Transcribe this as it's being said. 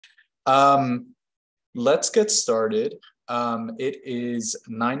Let's get started. It is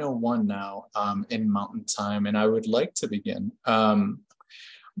 9:01 now in Mountain Time, and I would like to begin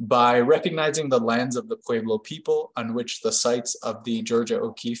by recognizing the lands of the Pueblo people on which the sites of the Georgia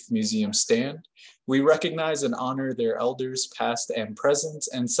O'Keeffe Museum stand. We recognize and honor their elders, past and present,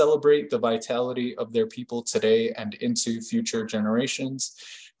 and celebrate the vitality of their people today and into future generations.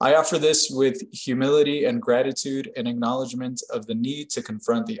 I offer this with humility and gratitude and acknowledgement of the need to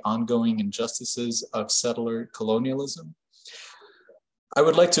confront the ongoing injustices of settler colonialism. I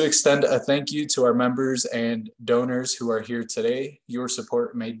would like to extend a thank you to our members and donors who are here today. Your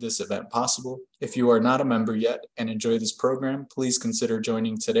support made this event possible. If you are not a member yet and enjoy this program, please consider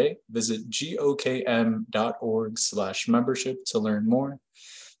joining today. Visit gokm.org/membership to learn more.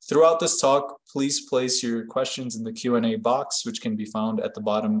 Throughout this talk, please place your questions in the Q&A box, which can be found at the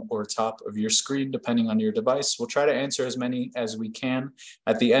bottom or top of your screen, depending on your device. We'll try to answer as many as we can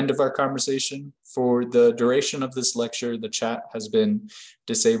at the end of our conversation. For the duration of this lecture, the chat has been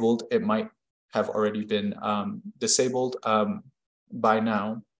disabled. It might have already been disabled by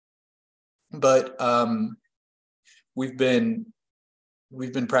now, but we've been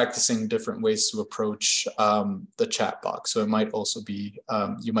practicing different ways to approach the chat box. So it might also be,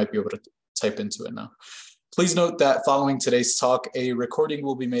 you might be able to type into it now. Please note that following today's talk, a recording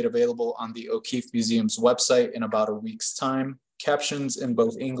will be made available on the O'Keeffe Museum's website in about a week's time. Captions in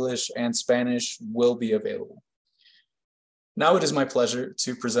both English and Spanish will be available. Now it is my pleasure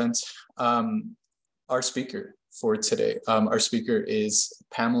to present our speaker for today. Our speaker is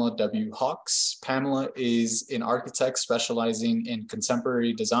Pamela W. Hawkes. Pamela is an architect specializing in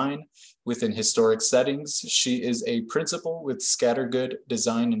contemporary design within historic settings. She is a principal with Scattergood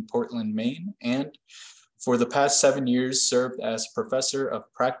Design in Portland, Maine, and for the past 7 years served as professor of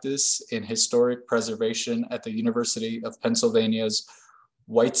practice in historic preservation at the University of Pennsylvania's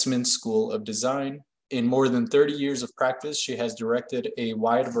Weitzman School of Design. In more than 30 years of practice, she has directed a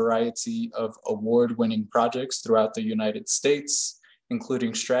wide variety of award-winning projects throughout the United States,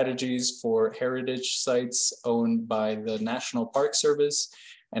 including strategies for heritage sites owned by the National Park Service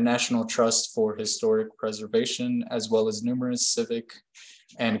and National Trust for Historic Preservation, as well as numerous civic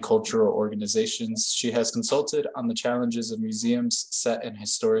and cultural organizations. She has consulted on the challenges of museums set in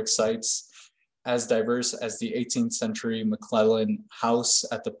historic sites as diverse as the 18th century McClellan House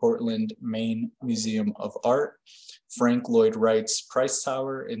at the Portland, Maine Museum of Art, Frank Lloyd Wright's Price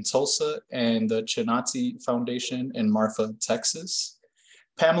Tower in Tulsa, and the Chinati Foundation in Marfa, Texas.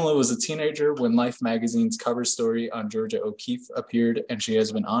 Pamela was a teenager when Life magazine's cover story on Georgia O'Keeffe appeared, and she has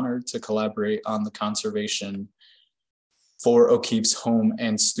been honored to collaborate on the conservation for O'Keeffe's home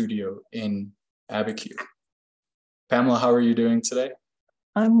and studio in Abiquiú. Pamela, how are you doing today?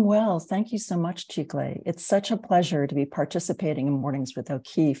 I'm well. Thank you so much, Chicle. It's such a pleasure to be participating in Mornings with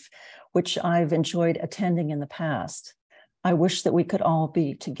O'Keeffe, which I've enjoyed attending in the past. I wish that we could all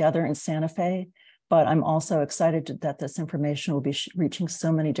be together in Santa Fe, but I'm also excited that this information will be reaching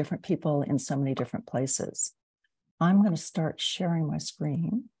so many different people in so many different places. I'm going to start sharing my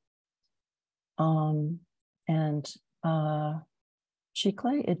screen.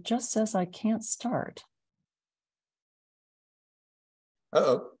 Chicle, it just says I can't start.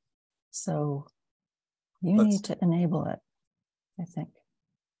 Uh-oh. So you need to enable it, I think.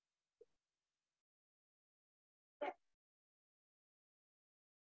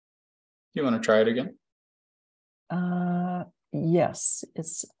 You want to try it again? Yes,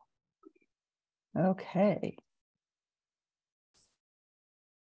 it's okay.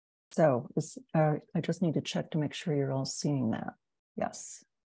 So I just need to check to make sure you're all seeing that. Yes.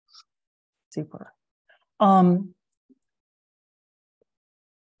 Super.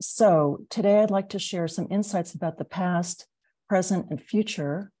 So today I'd like to share some insights about the past, present, and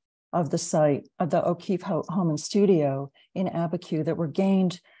future of the site of the O'Keeffe Home and Studio in Abiquiú that were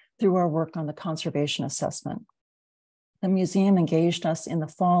gained through our work on the conservation assessment. The museum engaged us in the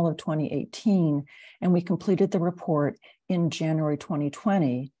fall of 2018, and we completed the report in January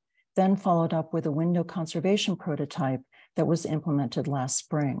 2020, then followed up with a window conservation prototype that was implemented last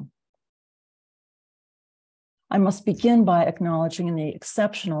spring. I must begin by acknowledging the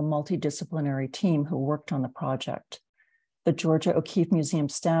exceptional multidisciplinary team who worked on the project. The Georgia O'Keeffe Museum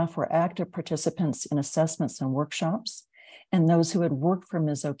staff were active participants in assessments and workshops, and those who had worked for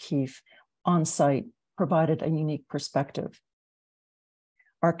Ms. O'Keeffe on site provided a unique perspective.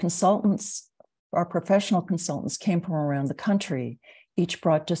 Our professional consultants came from around the country. Each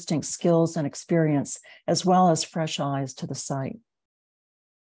brought distinct skills and experience, as well as fresh eyes to the site.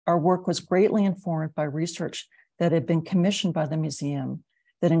 Our work was greatly informed by research that had been commissioned by the museum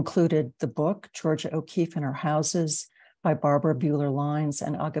that included the book, Georgia O'Keeffe and Her Houses, by Barbara Buehler-Lines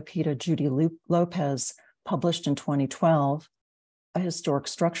and Agapita Judy Lopez, published in 2012, a historic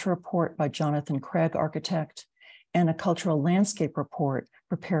structure report by Jonathan Craig, architect, and a cultural landscape report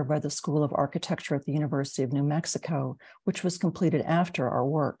prepared by the School of Architecture at the University of New Mexico, which was completed after our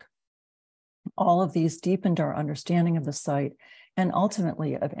work. All of these deepened our understanding of the site and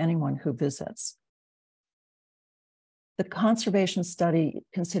ultimately of anyone who visits. The conservation study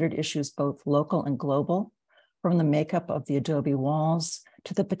considered issues both local and global, from the makeup of the adobe walls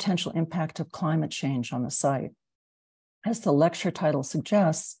to the potential impact of climate change on the site. As the lecture title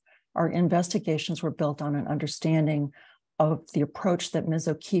suggests, our investigations were built on an understanding of the approach that Ms.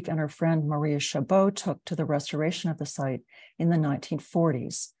 O'Keeffe and her friend Maria Chabot took to the restoration of the site in the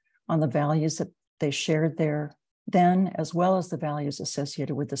 1940s, on the values that they shared there then, as well as the values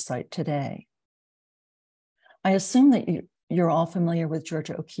associated with the site today. I assume that you're all familiar with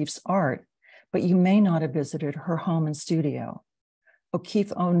Georgia O'Keeffe's art, but you may not have visited her home and studio.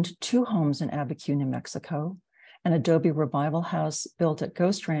 O'Keeffe owned 2 homes in Abiquiú, New Mexico, an adobe revival house built at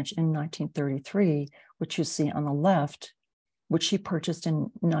Ghost Ranch in 1933, which you see on the left, which she purchased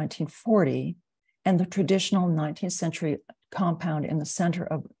in 1940, and the traditional 19th century compound in the center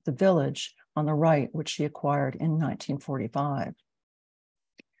of the village on the right, which she acquired in 1945.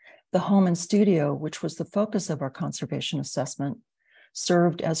 The home and studio, which was the focus of our conservation assessment,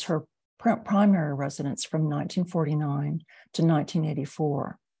 served as her primary residence from 1949 to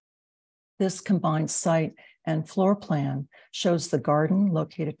 1984. This combined site and floor plan shows the garden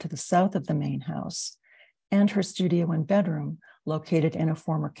located to the south of the main house and her studio and bedroom located in a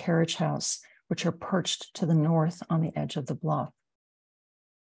former carriage house, which are perched to the north on the edge of the bluff.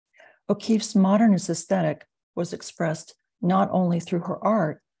 O'Keeffe's modernist aesthetic was expressed not only through her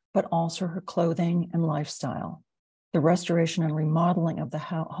art, but also her clothing and lifestyle. The restoration and remodeling of the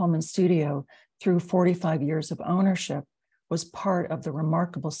home and studio through 45 years of ownership was part of the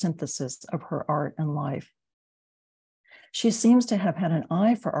remarkable synthesis of her art and life. She seems to have had an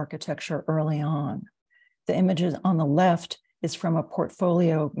eye for architecture early on. The image on the left is from a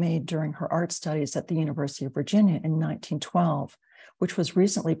portfolio made during her art studies at the University of Virginia in 1912, which was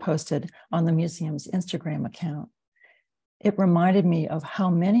recently posted on the museum's Instagram account. It reminded me of how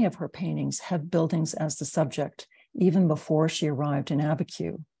many of her paintings have buildings as the subject, even before she arrived in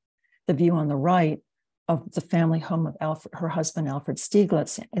Abiquiú. The view on the right of the family home of her husband, Alfred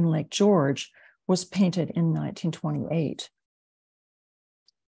Stieglitz, in Lake George, was painted in 1928.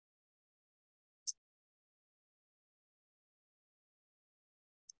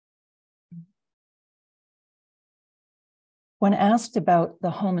 When asked about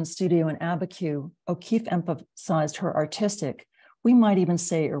the home and studio in Abiquiú, O'Keeffe emphasized her artistic, we might even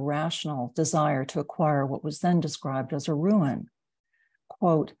say irrational, desire to acquire what was then described as a ruin.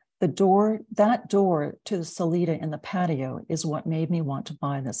 Quote, that door to the salita in the patio is what made me want to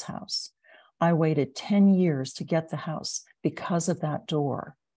buy this house. I waited 10 years to get the house because of that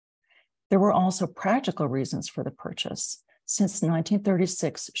door. There were also practical reasons for the purchase. Since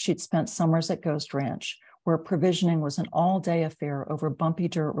 1936, she'd spent summers at Ghost Ranch, where provisioning was an all-day affair over bumpy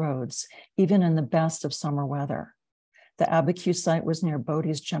dirt roads, even in the best of summer weather. The Abiquiú site was near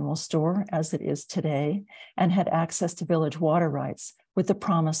Bodie's General Store, as it is today, and had access to village water rights with the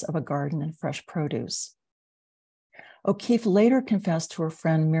promise of a garden and fresh produce. O'Keeffe later confessed to her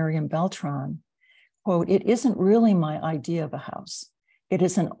friend Miriam Beltran, quote, it isn't really my idea of a house. It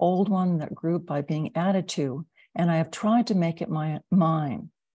is an old one that grew by being added to, and I have tried to make it mine.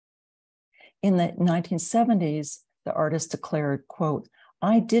 In the 1970s, the artist declared, quote,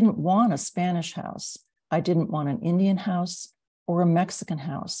 I didn't want a Spanish house. I didn't want an Indian house or a Mexican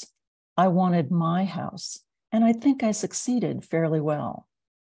house. I wanted my house, and I think I succeeded fairly well.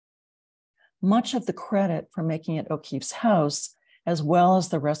 Much of the credit for making it O'Keeffe's house, as well as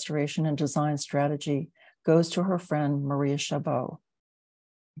the restoration and design strategy, goes to her friend Maria Chabot.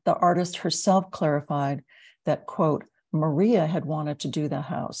 The artist herself clarified that, quote, Maria had wanted to do the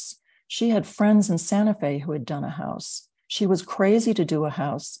house. She had friends in Santa Fe who had done a house. She was crazy to do a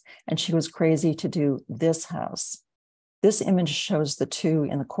house, and she was crazy to do this house. This image shows the two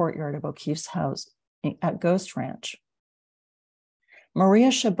in the courtyard of O'Keeffe's house at Ghost Ranch.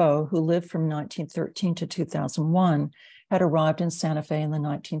 Maria Chabot, who lived from 1913 to 2001, had arrived in Santa Fe in the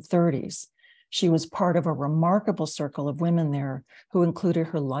 1930s. She was part of a remarkable circle of women there who included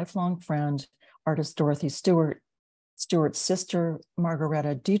her lifelong friend, artist Dorothy Stewart, Stewart's sister,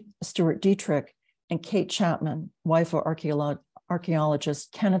 Margaretta Stewart Dietrich, and Kate Chapman, wife of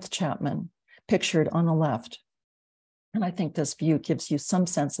archaeologist Kenneth Chapman, pictured on the left. And I think this view gives you some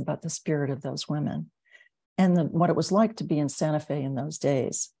sense about the spirit of those women and what it was like to be in Santa Fe in those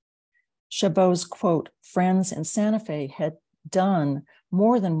days. Chabot's, quote, friends in Santa Fe had done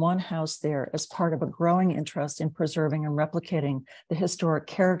more than one house there as part of a growing interest in preserving and replicating the historic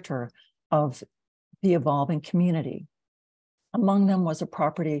character of the evolving community. Among them was a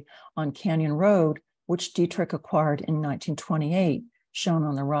property on Canyon Road, which Dietrich acquired in 1928, shown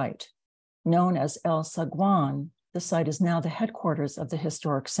on the right. Known as El Saguan, the site is now the headquarters of the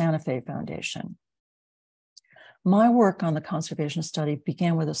historic Santa Fe Foundation. My work on the conservation study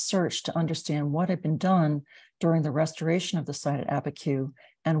began with a search to understand what had been done during the restoration of the site at Abiquiú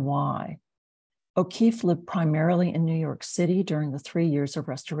and why. O'Keeffe lived primarily in New York City during the 3 years of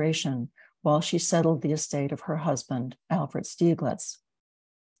restoration, while she settled the estate of her husband, Alfred Stieglitz.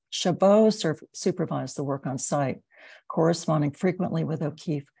 Chabot supervised the work on site, corresponding frequently with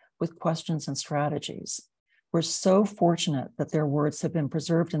O'Keeffe with questions and strategies. We're so fortunate that their words have been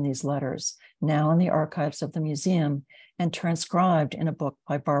preserved in these letters, now in the archives of the museum, and transcribed in a book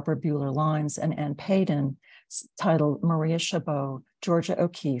by Barbara Buehler-Lines and Ann Beha titled Maria Chabot, Georgia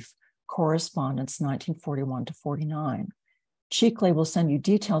O'Keeffe, Correspondence 1941 to 49. Chicley will send you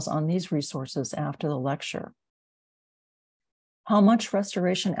details on these resources after the lecture. How much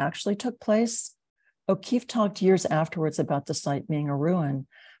restoration actually took place? O'Keeffe talked years afterwards about the site being a ruin,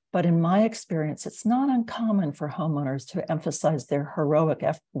 but in my experience, it's not uncommon for homeowners to emphasize their heroic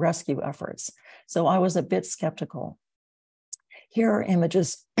rescue efforts, so I was a bit skeptical. Here are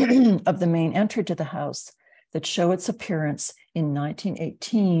images of the main entry to the house that show its appearance in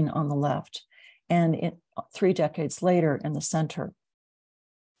 1918 on the left, and 3 decades later in the center,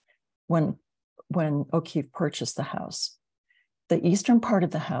 when O'Keeffe purchased the house. The eastern part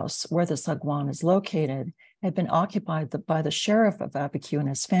of the house, where the Saguan is located, had been occupied by the sheriff of Abiquiú and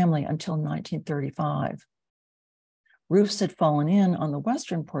his family until 1935. Roofs had fallen in on the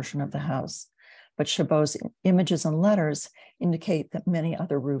western portion of the house, but Chabot's images and letters indicate that many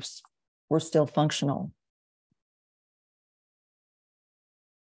other roofs were still functional.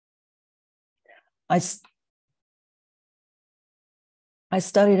 I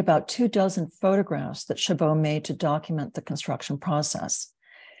studied about 24 photographs that Chabot made to document the construction process.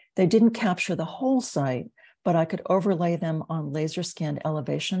 They didn't capture the whole site, but I could overlay them on laser-scanned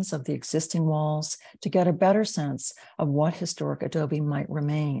elevations of the existing walls to get a better sense of what historic adobe might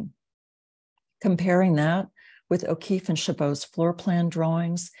remain. Comparing that with O'Keeffe and Chabot's floor plan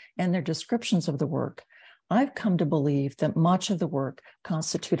drawings and their descriptions of the work, I've come to believe that much of the work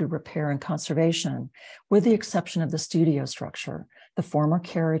constituted repair and conservation, with the exception of the studio structure, the former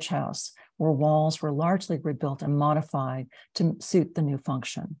carriage house, where walls were largely rebuilt and modified to suit the new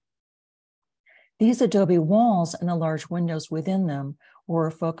function. These adobe walls and the large windows within them were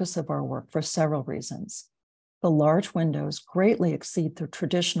a focus of our work for several reasons. The large windows greatly exceed the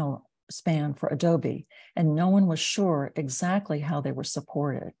traditional span for adobe, and no one was sure exactly how they were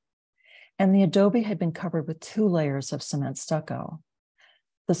supported. And the adobe had been covered with 2 layers of cement stucco.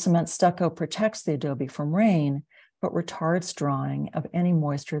 The cement stucco protects the adobe from rain, but retards drying of any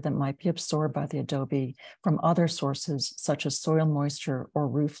moisture that might be absorbed by the adobe from other sources, such as soil moisture or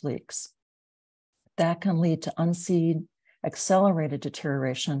roof leaks. That can lead to unseen, accelerated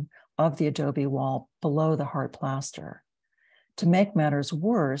deterioration of the adobe wall below the hard plaster. To make matters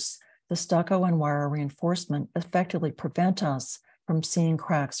worse, the stucco and wire reinforcement effectively prevent us from seeing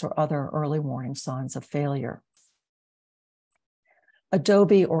cracks or other early warning signs of failure.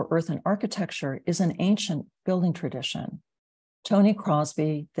 Adobe or earthen architecture is an ancient building tradition. Tony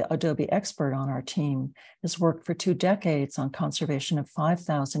Crosby, the adobe expert on our team, has worked for 2 decades on conservation of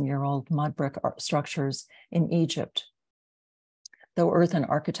 5,000-year-old mud brick structures in Egypt. Though earthen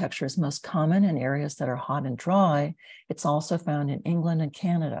architecture is most common in areas that are hot and dry, it's also found in England and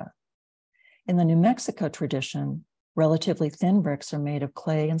Canada. In the New Mexico tradition, relatively thin bricks are made of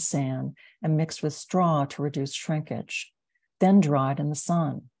clay and sand and mixed with straw to reduce shrinkage, then dried in the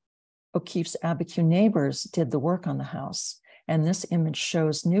sun. O'Keeffe's Abiquiú neighbors did the work on the house, and this image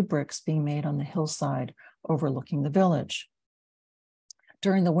shows new bricks being made on the hillside overlooking the village.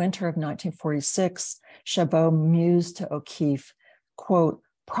 During the winter of 1946, Chabot mused to O'Keeffe, quote,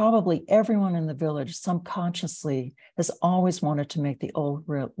 "Probably everyone in the village subconsciously has always wanted to make the old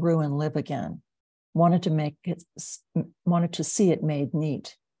ruin live again, wanted to see it made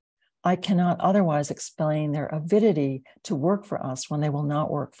neat. I cannot otherwise explain their avidity to work for us when they will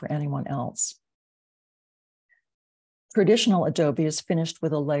not work for anyone else." Traditional adobe is finished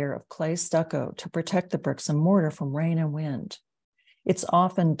with a layer of clay stucco to protect the bricks and mortar from rain and wind. It's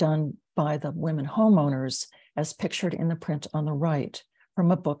often done by the women homeowners, as pictured in the print on the right,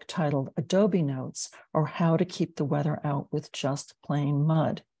 from a book titled Adobe Notes, or How to Keep the Weather Out with Just Plain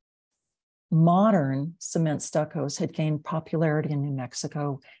Mud. Modern cement stuccos had gained popularity in New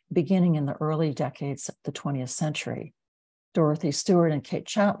Mexico beginning in the early decades of the 20th century. Dorothy Stewart and Kate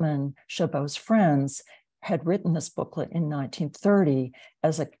Chapman, Chabot's friends, had written this booklet in 1930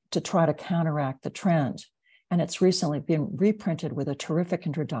 to try to counteract the trend. And it's recently been reprinted with a terrific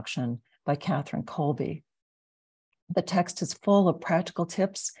introduction by Catherine Colby. The text is full of practical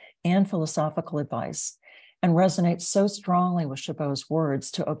tips and philosophical advice and resonates so strongly with Chabot's words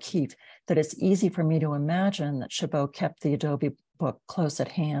to O'Keeffe that it's easy for me to imagine that Chabot kept the adobe book close at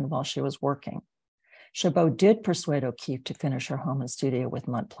hand while she was working. Chabot did persuade O'Keeffe to finish her home and studio with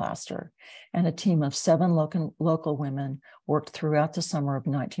mud plaster, and a team of 7 local women worked throughout the summer of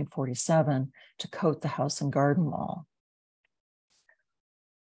 1947 to coat the house and garden wall.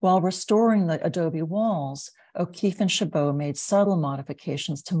 While restoring the adobe walls, O'Keeffe and Chabot made subtle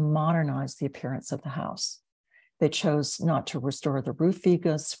modifications to modernize the appearance of the house. They chose not to restore the roof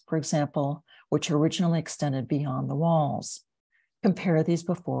vigas, for example, which originally extended beyond the walls. Compare these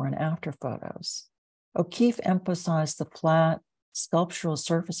before and after photos. O'Keeffe emphasized the flat, sculptural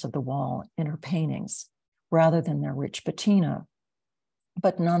surface of the wall in her paintings, rather than their rich patina.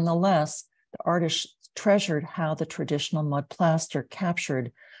 But nonetheless, the artist treasured how the traditional mud plaster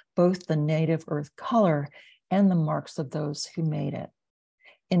captured both the native earth color and the marks of those who made it.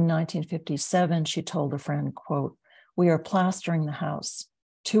 In 1957, she told a friend, quote, "We are plastering the house.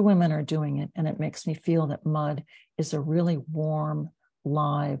 2 women are doing it, and it makes me feel that mud is a really warm,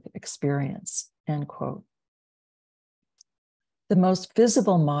 live experience," end quote. The most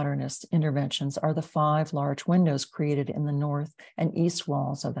visible modernist interventions are the 5 large windows created in the north and east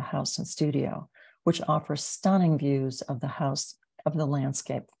walls of the house and studio, which offer stunning views of the house, of the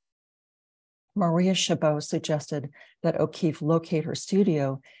landscape. Maria Chabot suggested that O'Keeffe locate her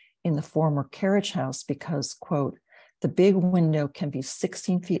studio in the former carriage house because, quote, "The big window can be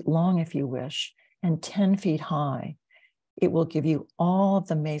 16 feet long if you wish, and 10 feet high. It will give you all of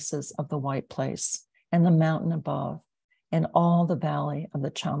the mesas of the White Place and the mountain above and all the valley of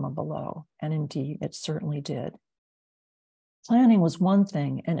the Chama below." And indeed, it certainly did. Planning was one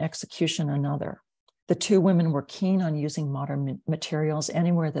thing and execution another. The 2 women were keen on using modern materials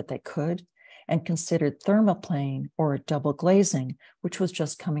anywhere that they could and considered thermoplane or double glazing, which was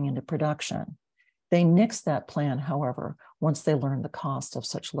just coming into production. They nixed that plan, however, once they learned the cost of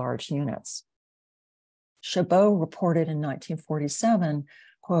such large units. Chabot reported in 1947,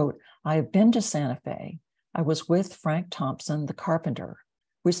 quote, "I have been to Santa Fe. I was with Frank Thompson, the carpenter.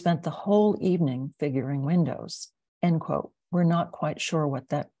 We spent the whole evening figuring windows," end quote. We're not quite sure what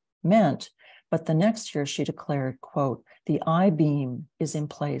that meant, but the next year she declared, quote, "The I-beam is in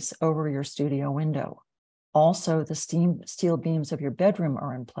place over your studio window. Also, the steel beams of your bedroom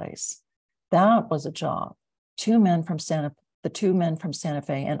are in place." That was a job. The 2 men from Santa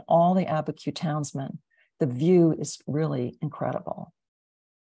Fe and all the Abiquiú townsmen. The view is really incredible.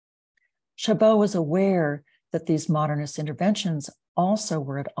 Chabot was aware that these modernist interventions also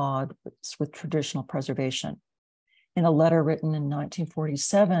were at odds with traditional preservation. In a letter written in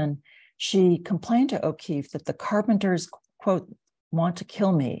 1947, she complained to O'Keeffe that the carpenters, quote, "want to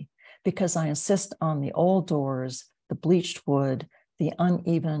kill me because I insist on the old doors, the bleached wood, the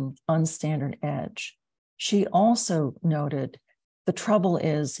uneven, unstandard edge." She also noted, "The trouble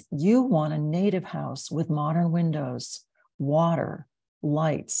is you want a native house with modern windows, water,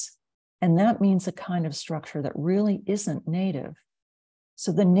 lights, and that means a kind of structure that really isn't native.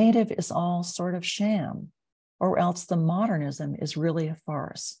 So the native is all sort of sham, or else the modernism is really a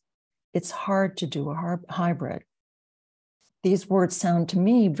farce. It's hard to do a hybrid." These words sound to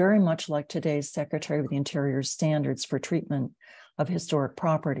me very much like today's Secretary of the Interior's standards for treatment of historic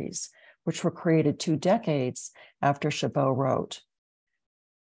properties, which were created 2 decades after Chabot wrote.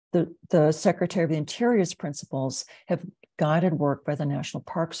 The Secretary of the Interior's principles have guided work by the National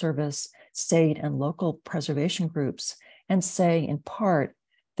Park Service, state and local preservation groups, and say in part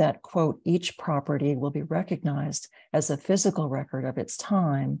that, quote, "each property will be recognized as a physical record of its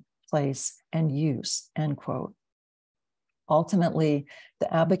time, place, and use," end quote. Ultimately, the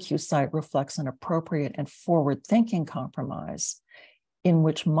Abiquiú site reflects an appropriate and forward-thinking compromise in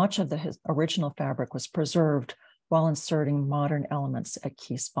which much of the original fabric was preserved while inserting modern elements at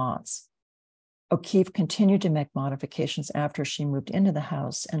key spots. O'Keeffe continued to make modifications after she moved into the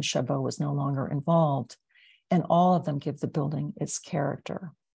house and Chabot was no longer involved, and all of them give the building its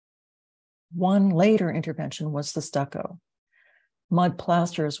character. One later intervention was the stucco. Mud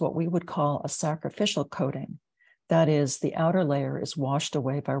plaster is what we would call a sacrificial coating. That is, the outer layer is washed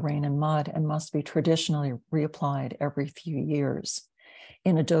away by rain and mud and must be traditionally reapplied every few years.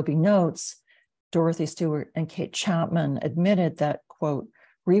 In Adobe Notes, Dorothy Stewart and Kate Chapman admitted that, quote,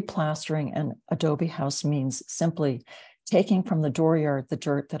 Replastering an adobe house means simply taking from the dooryard the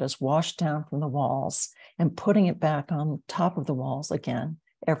dirt that is washed down from the walls and putting it back on top of the walls again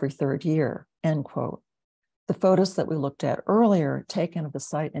every third year, end quote. The photos that we looked at earlier, taken of the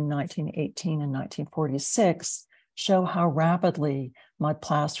site in 1918 and 1946, show how rapidly mud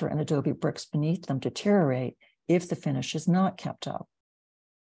plaster and adobe bricks beneath them deteriorate if the finish is not kept up.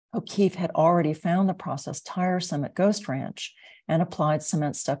 O'Keeffe had already found the process tiresome at Ghost Ranch and applied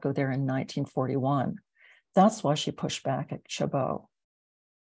cement stucco there in 1941. That's why she pushed back at Chabot.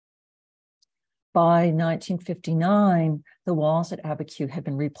 By 1959, the walls at Abiquiú had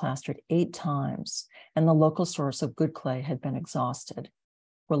been replastered 8 times, and the local source of good clay had been exhausted.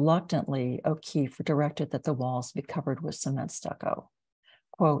 Reluctantly, O'Keeffe directed that the walls be covered with cement stucco.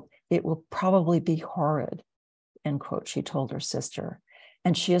 Quote, "It will probably be horrid," end quote, she told her sister,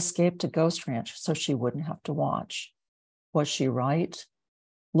 and she escaped to Ghost Ranch so she wouldn't have to watch. Was she right?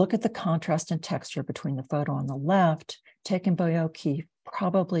 Look at the contrast in texture between the photo on the left, taken by O'Keeffe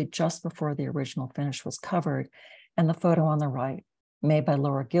probably just before the original finish was covered, and the photo on the right, made by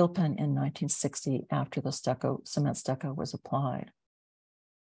Laura Gilpin in 1960 after the cement stucco was applied.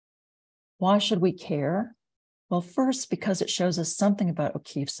 Why should we care? Well, first, because it shows us something about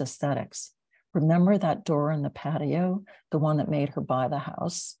O'Keeffe's aesthetics. Remember that door in the patio, the one that made her buy the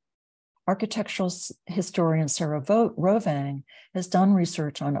house? Architectural historian Sarah Rovang has done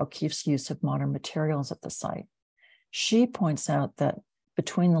research on O'Keeffe's use of modern materials at the site. She points out that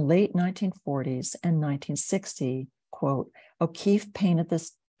between the late 1940s and 1960, quote, O'Keeffe painted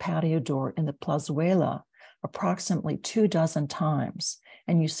this patio door in the plazuela approximately 24 times,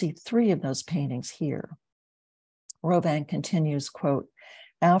 and you see 3 of those paintings here. Rovang continues, quote,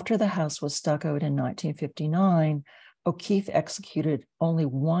 after the house was stuccoed in 1959, O'Keeffe executed only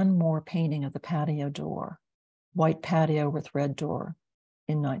 1 more painting of the patio door, white patio with red door,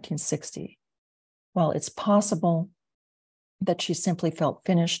 in 1960. While it's possible that she simply felt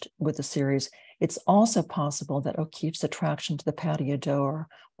finished with the series, it's also possible that O'Keeffe's attraction to the patio door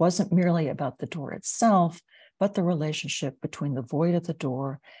wasn't merely about the door itself, but the relationship between the void of the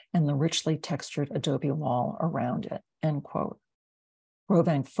door and the richly textured adobe wall around it, end quote.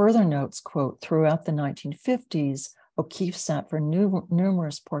 Rovang further notes, quote, throughout the 1950s, O'Keeffe sat for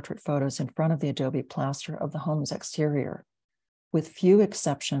numerous portrait photos in front of the adobe plaster of the home's exterior. With few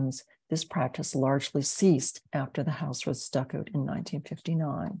exceptions, this practice largely ceased after the house was stuccoed in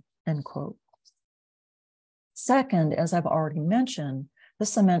 1959, end quote. Second, as I've already mentioned, the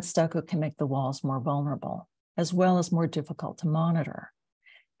cement stucco can make the walls more vulnerable, as well as more difficult to monitor.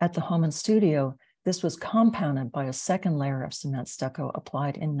 At the home and studio, this was compounded by a second layer of cement stucco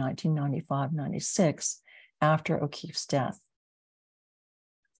applied in 1995-96 after O'Keeffe's death.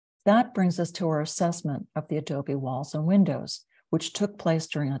 That brings us to our assessment of the adobe walls and windows, which took place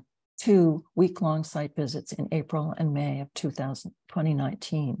during 2 week-long site visits in April and May of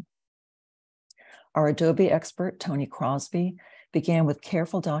 2019. Our adobe expert, Tony Crosby, began with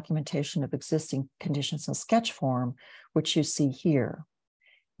careful documentation of existing conditions in sketch form, which you see here.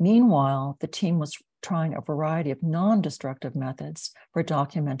 Meanwhile, the team was trying a variety of non-destructive methods for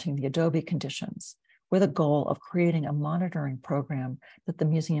documenting the adobe conditions, with a goal of creating a monitoring program that the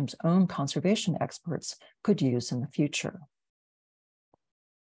museum's own conservation experts could use in the future.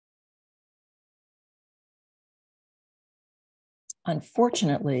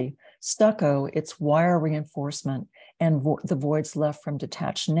 Unfortunately, stucco, its wire reinforcement, and the voids left from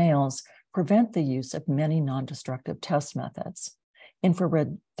detached nails prevent the use of many non-destructive test methods.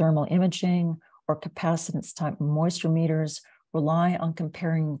 Infrared thermal imaging or capacitance-type moisture meters rely on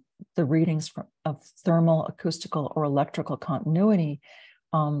comparing the readings of thermal, acoustical, or electrical continuity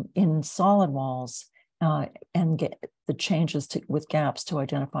in solid walls and get the changes with gaps to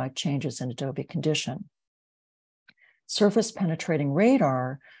identify changes in adobe condition. Surface penetrating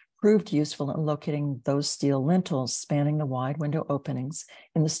radar proved useful in locating those steel lintels spanning the wide window openings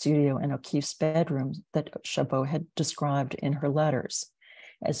in the studio and O'Keeffe's bedroom that Chabot had described in her letters.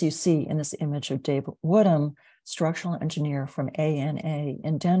 As you see in this image of Dave Woodham, structural engineer from ANA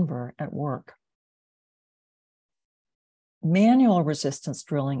in Denver, at work. Manual resistance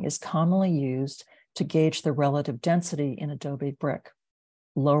drilling is commonly used to gauge the relative density in adobe brick.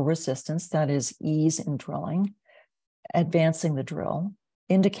 Low resistance, that is ease in drilling, advancing the drill,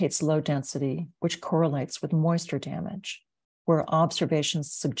 indicates low density, which correlates with moisture damage. Where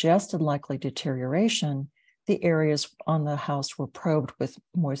observations suggested likely deterioration, the areas on the house were probed with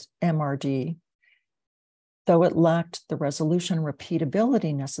MRD. Though it lacked the resolution and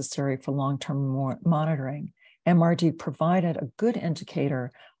repeatability necessary for long-term monitoring, MRD provided a good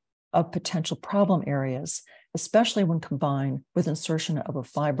indicator of potential problem areas especially when combined with insertion of a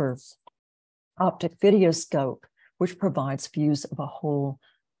fiber optic video scope, which provides views of a hole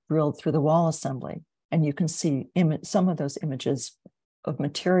drilled through the wall assembly. And you can see some of those images of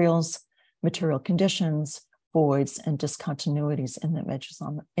materials, material conditions, voids, and discontinuities in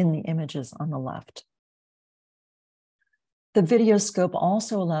the images on the left. The video scope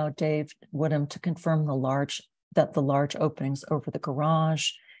also allowed Dave Woodham to confirm that the large openings over the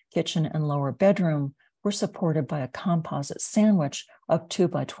garage, kitchen, and lower bedroom were supported by a composite sandwich of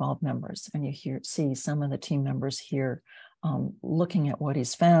 2x12 members. And you see some of the team members here looking at what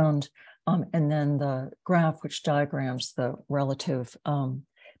he's found. And then the graph, which diagrams the relative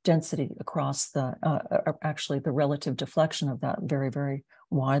density across actually the relative deflection of that very, very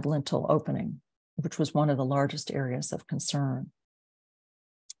wide lintel opening, which was one of the largest areas of concern.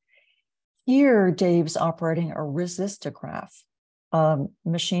 Here, Dave's operating a resistograph,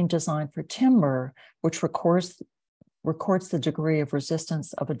 machine designed for timber, which records the degree of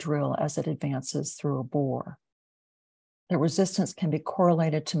resistance of a drill as it advances through a bore. The resistance can be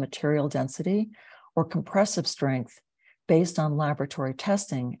correlated to material density or compressive strength based on laboratory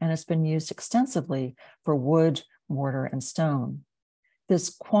testing, and has been used extensively for wood, mortar, and stone. This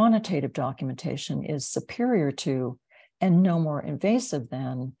quantitative documentation is superior to and no more invasive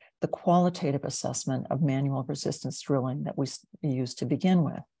than the qualitative assessment of manual resistance drilling that we used to begin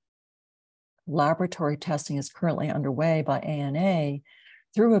with. Laboratory testing is currently underway by ANA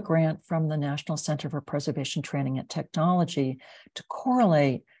through a grant from the National Center for Preservation Training and Technology to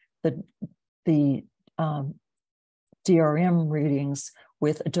correlate the DRM readings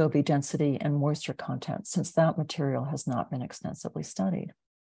with adobe density and moisture content, since that material has not been extensively studied.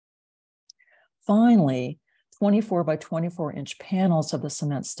 Finally, 24 by 24 inch panels of the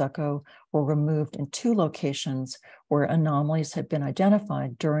cement stucco were removed in 2 locations where anomalies had been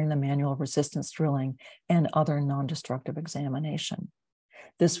identified during the manual resistance drilling and other non-destructive examination.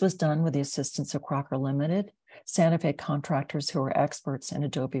 This was done with the assistance of Crocker Limited, Santa Fe contractors who are experts in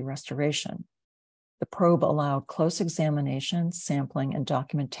adobe restoration. The probe allowed close examination, sampling, and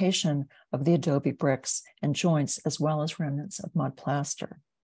documentation of the adobe bricks and joints, as well as remnants of mud plaster.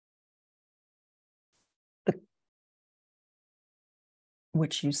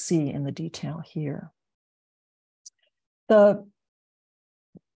 Which you see in the detail here. The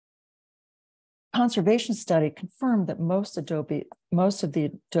conservation study confirmed that most of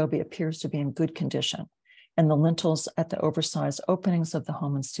the adobe appears to be in good condition, and the lintels at the oversized openings of the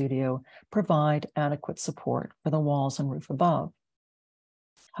home and studio provide adequate support for the walls and roof above.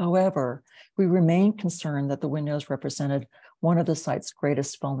 However, we remain concerned that the windows represented one of the site's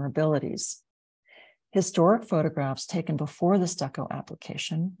greatest vulnerabilities. Historic photographs taken before the stucco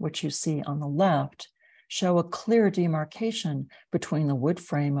application, which you see on the left, show a clear demarcation between the wood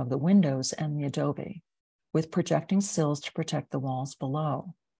frame of the windows and the adobe, with projecting sills to protect the walls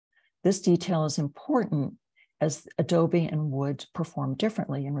below. This detail is important as adobe and wood perform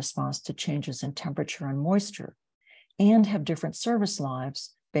differently in response to changes in temperature and moisture, and have different service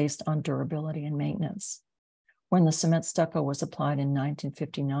lives based on durability and maintenance. When the cement stucco was applied in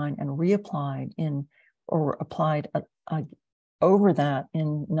 1959 and reapplied applied over that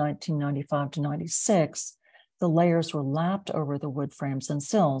in 1995 to 96, the layers were lapped over the wood frames and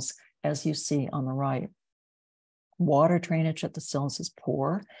sills, as you see on the right. Water drainage at the sills is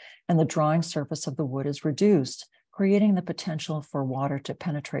poor, and the drying surface of the wood is reduced, creating the potential for water to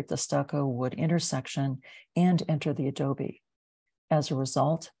penetrate the stucco wood intersection and enter the adobe. As a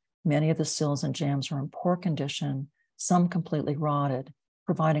result, many of the sills and jambs are in poor condition, some completely rotted,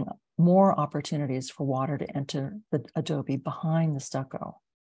 providing more opportunities for water to enter the adobe behind the stucco.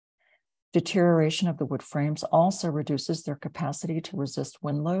 Deterioration of the wood frames also reduces their capacity to resist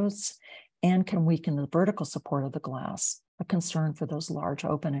wind loads and can weaken the vertical support of the glass, a concern for those large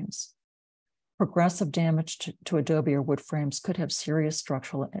openings. Progressive damage to adobe or wood frames could have serious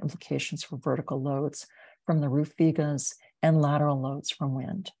structural implications for vertical loads from the roof vigas and lateral loads from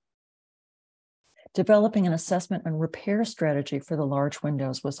wind. Developing an assessment and repair strategy for the large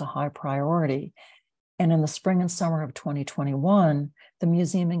windows was a high priority. And in the spring and summer of 2021, the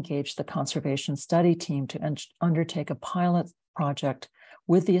museum engaged the conservation study team to undertake a pilot project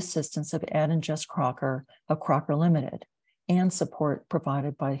with the assistance of Ed and Jess Crocker of Crocker Limited and support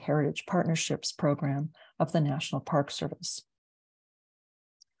provided by Heritage Partnerships program of the National Park Service.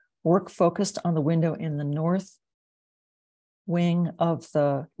 Work focused on the window in the north wing of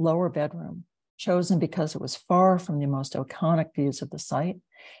the lower bedroom, chosen because it was far from the most iconic views of the site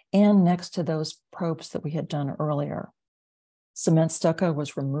and next to those probes that we had done earlier. Cement stucco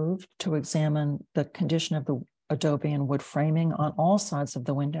was removed to examine the condition of the adobe and wood framing on all sides of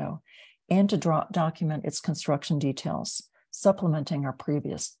the window and to document its construction details, supplementing our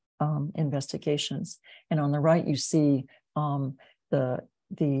previous investigations. And on the right, you see the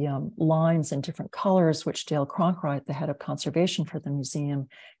lines in different colors, which Dale Cronkright, the head of conservation for the museum,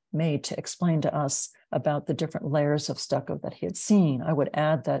 made to explain to us about the different layers of stucco that he had seen. I would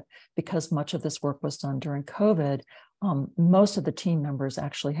add that because much of this work was done during COVID, most of the team members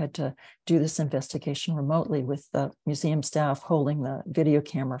actually had to do this investigation remotely with the museum staff holding the video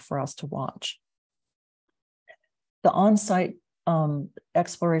camera for us to watch. The on-site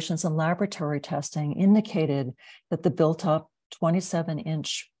explorations and laboratory testing indicated that the built-up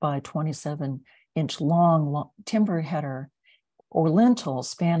 27-inch by 27-inch long timber header or lintel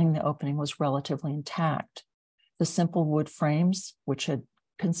spanning the opening was relatively intact. The simple wood frames, which had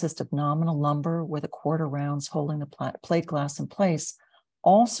consist of nominal lumber with a quarter rounds holding the plate glass in place,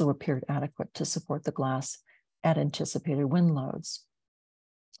 also appeared adequate to support the glass at anticipated wind loads.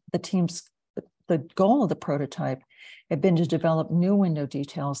 The goal of the prototype had been to develop new window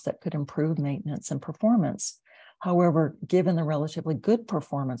details that could improve maintenance and performance. However, given the relatively good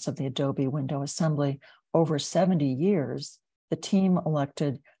performance of the adobe window assembly over 70 years, the team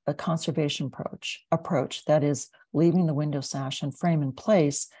elected a conservation approach, that is, leaving the window sash and frame in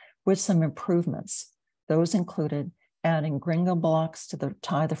place with some improvements. Those included adding gringo blocks to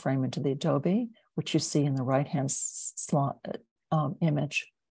tie the frame into the adobe, which you see in the right-hand slot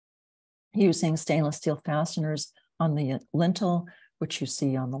image, using stainless steel fasteners on the lintel, which you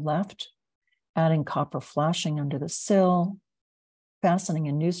see on the left, adding copper flashing under the sill, fastening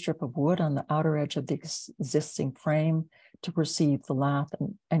a new strip of wood on the outer edge of the existing frame to receive the lath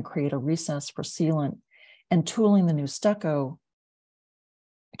and create a recess for sealant, and tooling the new stucco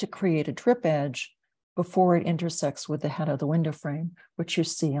to create a drip edge before it intersects with the head of the window frame, which you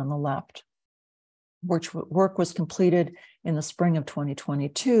see on the left. Work was completed in the spring of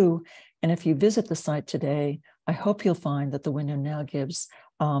 2022, and if you visit the site today, I hope you'll find that the window now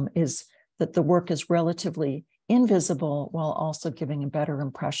that the work is relatively invisible while also giving a better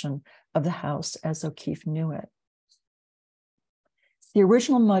impression of the house as O'Keeffe knew it. The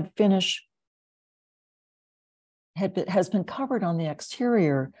original mud finish has been covered on the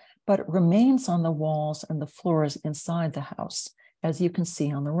exterior, but it remains on the walls and the floors inside the house, as you can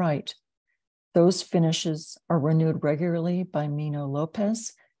see on the right. Those finishes are renewed regularly by Mino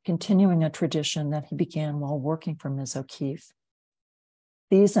Lopez, continuing a tradition that he began while working for Ms. O'Keeffe.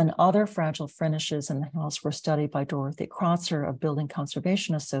 These and other fragile finishes in the house were studied by Dorothy Krotzer of Building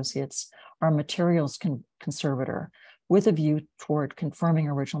Conservation Associates, our materials conservator, with a view toward confirming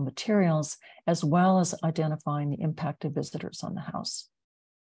original materials, as well as identifying the impact of visitors on the house.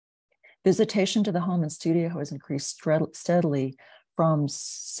 Visitation to the home and studio has increased steadily from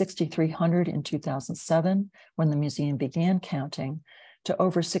 6,300 in 2007, when the museum began counting, to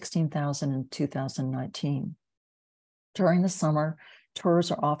over 16,000 in 2019. During the summer,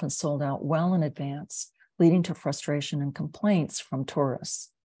 tours are often sold out well in advance, leading to frustration and complaints from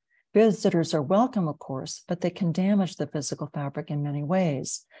tourists. Visitors are welcome, of course, but they can damage the physical fabric in many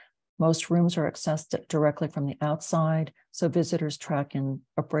ways. Most rooms are accessed directly from the outside, so visitors track in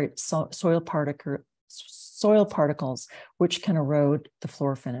soil particles, which can erode the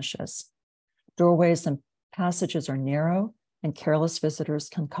floor finishes. Doorways and passages are narrow, and careless visitors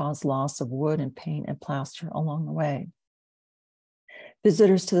can cause loss of wood and paint and plaster along the way.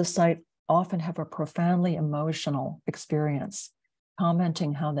 Visitors to the site often have a profoundly emotional experience,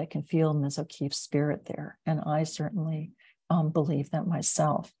 commenting how they can feel Ms. O'Keeffe's spirit there, and I certainly believe that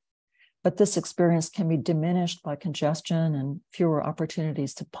myself. But this experience can be diminished by congestion and fewer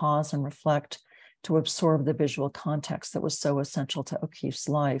opportunities to pause and reflect, to absorb the visual context that was so essential to O'Keeffe's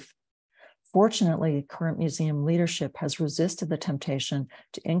life. Fortunately, current museum leadership has resisted the temptation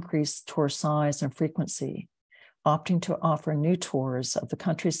to increase tour size and frequency, opting to offer new tours of the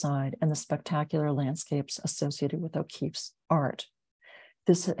countryside and the spectacular landscapes associated with O'Keeffe's art.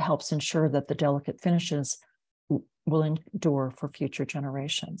 This helps ensure that the delicate finishes will endure for future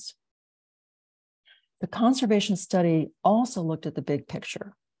generations. The conservation study also looked at the big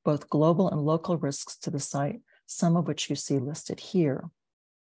picture, both global and local risks to the site, some of which you see listed here.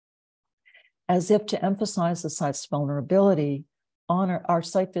 As if to emphasize the site's vulnerability, on our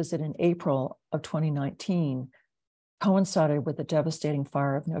site visit in April of 2019, coincided with the devastating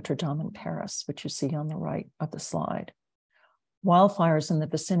fire of Notre Dame in Paris, which you see on the right of the slide. Wildfires in the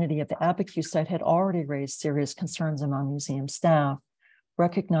vicinity of the Abiquiú site had already raised serious concerns among museum staff,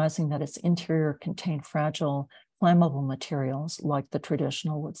 recognizing that its interior contained fragile, flammable materials like the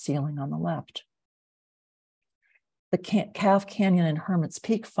traditional wood ceiling on the left. The Calf Canyon and Hermit's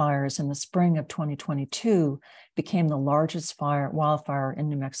Peak fires in the spring of 2022 became the largest wildfire in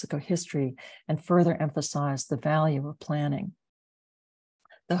New Mexico history and further emphasized the value of planning.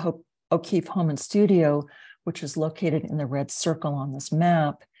 The O'Keefe Home and Studio, which is located in the red circle on this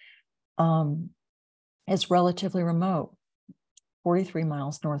map, is relatively remote, 43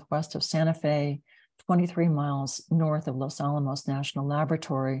 miles northwest of Santa Fe, 23 miles north of Los Alamos National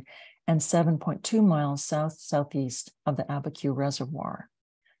Laboratory, and 7.2 miles southeast of the Abiquiú Reservoir.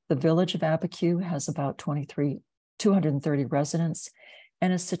 The village of Abiquiú has about 230 residents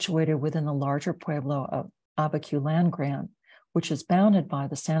and is situated within the larger pueblo of Abiquiú land grant, which is bounded by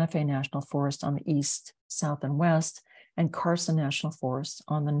the Santa Fe National Forest on the east, south, and west, and Carson National Forest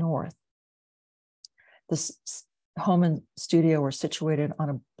on the north. This home and studio are situated on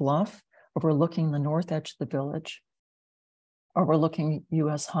a bluff overlooking the north edge of the village, overlooking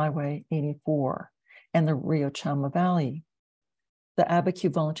US Highway 84 and the Rio Chama Valley. The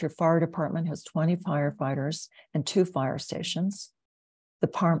Abiquiú Volunteer Fire Department has 20 firefighters and 2 fire stations. The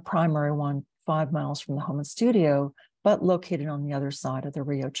primary one 5 miles from the home and studio, but located on the other side of the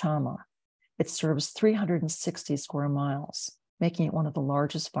Rio Chama. It serves 360 square miles, making it one of the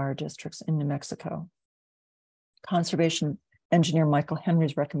largest fire districts in New Mexico. Conservation engineer Michael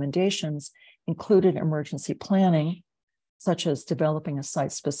Henry's recommendations included emergency planning, such as developing a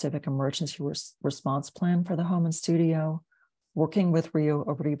site-specific emergency response plan for the home and studio, working with Rio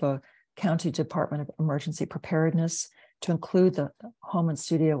Arriba County Department of Emergency Preparedness to include the home and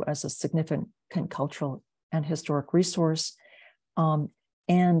studio as a significant cultural and historic resource,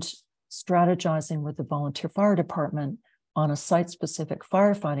 and strategizing with the volunteer fire department on a site-specific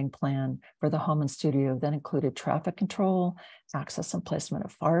firefighting plan for the home and studio that included traffic control, access and placement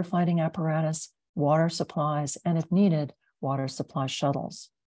of firefighting apparatus, water supplies, and if needed, water supply shuttles.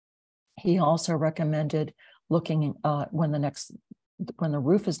 He also recommended looking when the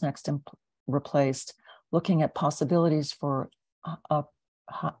roof is next replaced, looking at possibilities for a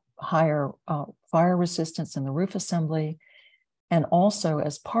higher fire resistance in the roof assembly, and also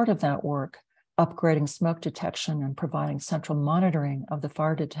as part of that work, upgrading smoke detection and providing central monitoring of the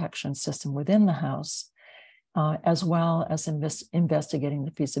fire detection system within the house, as well as investigating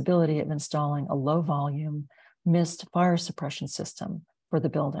the feasibility of installing a low volume mist fire suppression system for the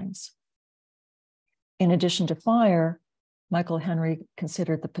buildings. In addition to fire, Michael Henry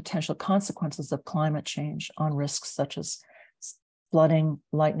considered the potential consequences of climate change on risks such as flooding,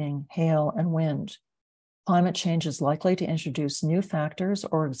 lightning, hail, and wind. Climate change is likely to introduce new factors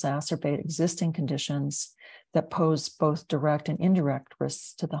or exacerbate existing conditions that pose both direct and indirect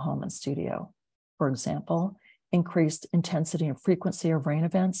risks to the home and studio. For example, increased intensity and frequency of rain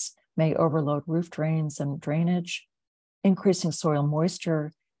events may overload roof drains and drainage, increasing soil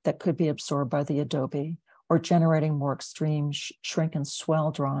moisture that could be absorbed by the adobe, or generating more extreme shrink and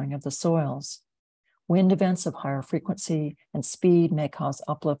swell drawing of the soils. Wind events of higher frequency and speed may cause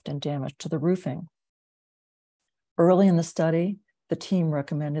uplift and damage to the roofing. Early in the study, the team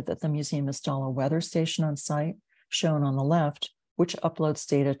recommended that the museum install a weather station on site, shown on the left, which uploads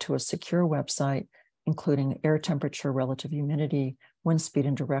data to a secure website, including air temperature, relative humidity, wind speed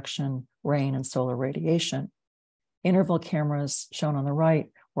and direction, rain, and solar radiation. Interval cameras, shown on the right,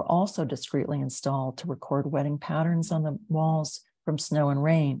 were also discreetly installed to record wetting patterns on the walls from snow and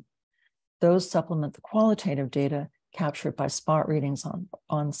rain. Those supplement the qualitative data captured by spot readings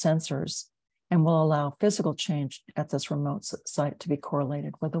on sensors and will allow physical change at this remote site to be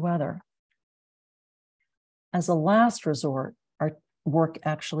correlated with the weather. As a last resort, our work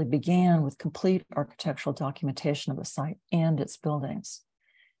actually began with complete architectural documentation of the site and its buildings.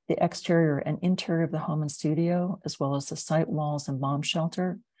 The exterior and interior of the home and studio, as well as the site walls and bomb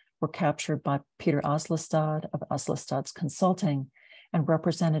shelter, were captured by Peter Aslestad of Aslestad's Consulting and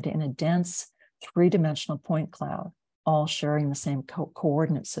represented in a dense three-dimensional point cloud, all sharing the same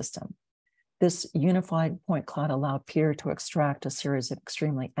coordinate system. This unified point cloud allowed Peter to extract a series of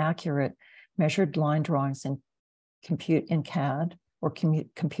extremely accurate measured line drawings in CAD or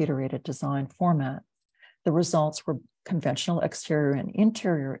computer-aided design format. The results were conventional exterior and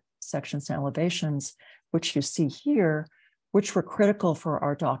interior sections and elevations, which you see here, which were critical for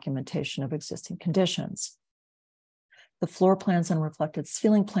our documentation of existing conditions. The floor plans and reflected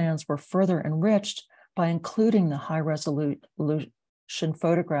ceiling plans were further enriched by including the high-resolution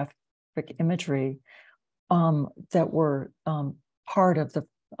photographic imagery that were part of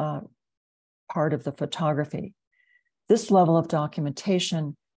the photography. This level of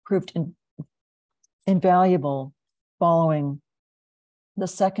documentation proved invaluable following the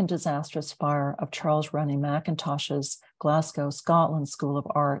second disastrous fire of Charles Rennie Mackintosh's Glasgow, Scotland School of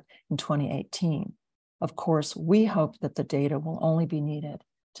Art in 2018. Of course, we hope that the data will only be needed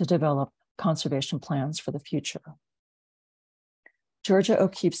to develop conservation plans for the future. Georgia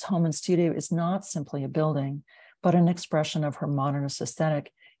O'Keeffe's home and studio is not simply a building, but an expression of her modernist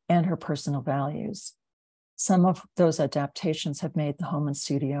aesthetic and her personal values. Some of those adaptations have made the home and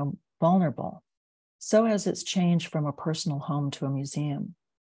studio vulnerable. So has its change from a personal home to a museum.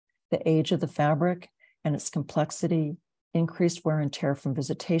 The age of the fabric and its complexity, increased wear and tear from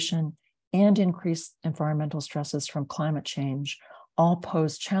visitation, and increased environmental stresses from climate change all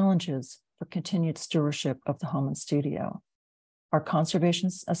pose challenges for continued stewardship of the home and studio. Our conservation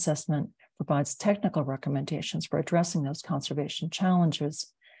assessment provides technical recommendations for addressing those conservation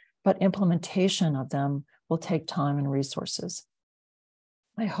challenges, but implementation of them will take time and resources.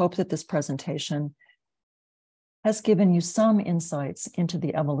 I hope that this presentation has given you some insights into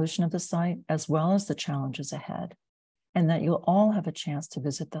the evolution of the site as well as the challenges ahead, and that you'll all have a chance to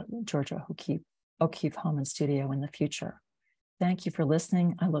visit the Georgia O'Keeffe Home and Studio in the future. Thank you for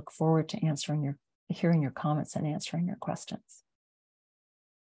listening. I look forward to hearing your comments and answering your questions.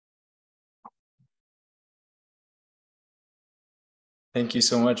 Thank you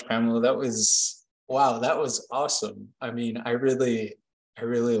so much, Pamela. That was, wow, that was awesome. I mean, I really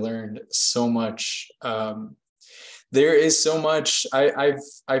learned so much. There is so much.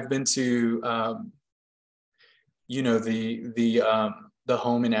 I've been to you know, the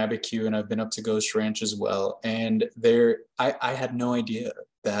home in Abiquiú, and I've been up to Ghost Ranch as well. And I had no idea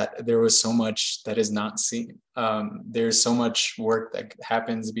that there was so much that is not seen. There's so much work that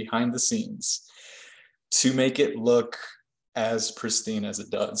happens behind the scenes to make it look as pristine as it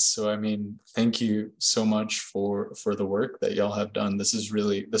does. So, I mean, thank you so much for the work that y'all have done. This was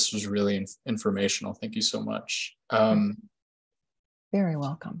really informational. Thank you so much. Very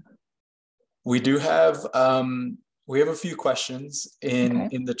welcome. We do have a few questions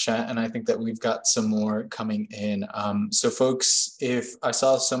in the chat, and I think that we've got some more coming in. So folks, if I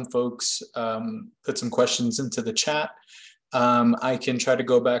saw some folks put some questions into the chat, I can try to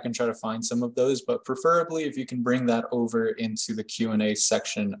go back and try to find some of those, but preferably if you can bring that over into the Q&A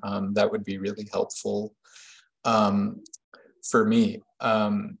section, that would be really helpful for me.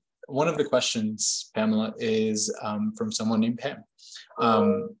 One of the questions, Pamela, is from someone named Pam.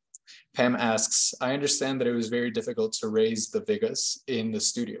 Pam asks, I understand that it was very difficult to raise the vigas in the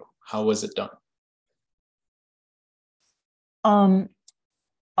studio. How was it done?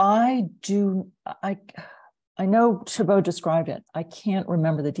 I know Chabot described it. I can't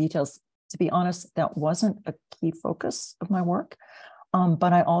remember the details. To be honest, that wasn't a key focus of my work.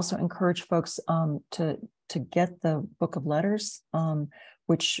 But I also encourage folks to get the Book of Letters,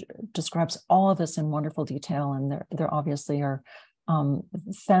 which describes all of this in wonderful detail. And there obviously are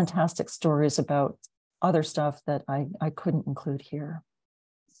fantastic stories about other stuff that I couldn't include here.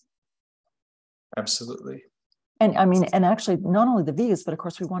 Absolutely. And I mean, and actually not only the V's, but of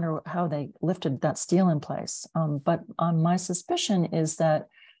course we wonder how they lifted that steel in place. But my suspicion is that,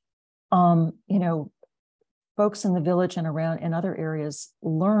 you know, folks in the village and around in other areas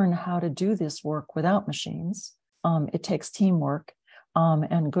learn how to do this work without machines. It takes teamwork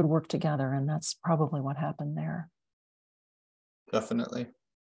and good work together. And that's probably what happened there. Definitely.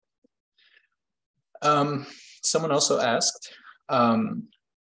 Someone also asked,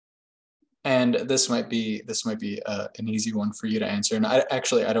 and this might be an easy one for you to answer. And I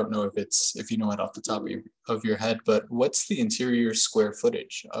don't know if you know it off the top of your head, but what's the interior square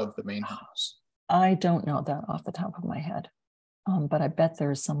footage of the main house? I don't know that off the top of my head, but I bet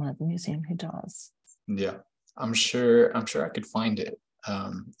there's someone at the museum who does. Yeah, I'm sure I could find it,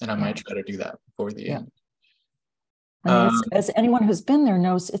 and I might try to do that before the end. I mean, as anyone who's been there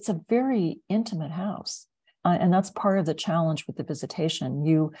knows, it's a very intimate house. And that's part of the challenge with the visitation.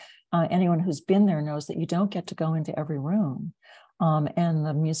 Anyone who's been there knows that you don't get to go into every room. And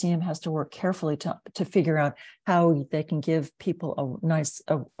the museum has to work carefully to figure out how they can give people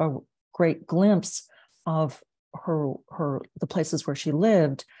a great glimpse of the places where she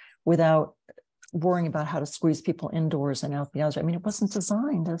lived without worrying about how to squeeze people indoors and out the other. I mean, it wasn't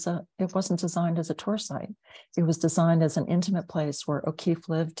designed as a tour site. It was designed as an intimate place where O'Keeffe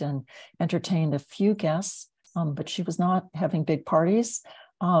lived and entertained a few guests, but she was not having big parties.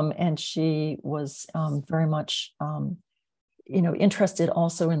 And she was very much, interested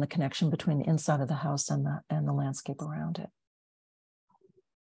also in the connection between the inside of the house and the landscape around it.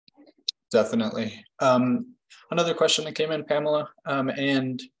 Definitely. Another question that came in, Pamela,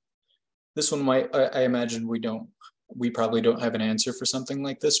 and this one I imagine we probably don't have an answer for something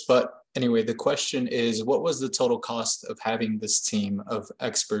like this, but anyway, the question is, what was the total cost of having this team of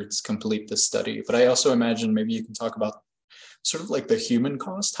experts complete the study? But I also imagine maybe you can talk about sort of like the human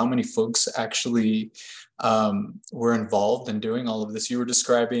cost, how many folks actually were involved in doing all of this. You were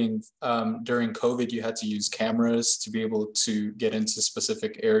describing during COVID, you had to use cameras to be able to get into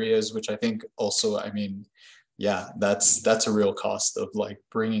specific areas, which I think also, I mean, yeah, that's a real cost of like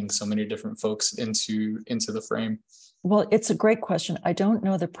bringing so many different folks into the frame. Well, it's a great question. I don't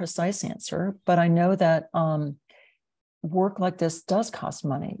know the precise answer, but I know that work like this does cost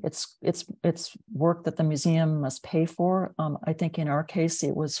money. It's work that the museum must pay for. I think in our case,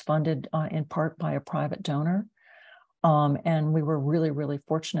 it was funded in part by a private donor. And we were really, really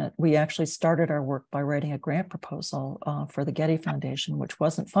fortunate. We actually started our work by writing a grant proposal for the Getty Foundation, which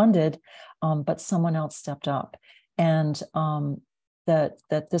wasn't funded, but someone else stepped up. And that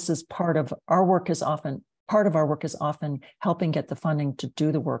this is part of our work is often helping get the funding to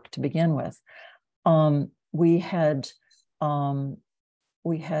do the work to begin with. We had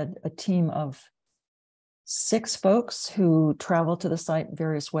a team of 6 folks who traveled to the site in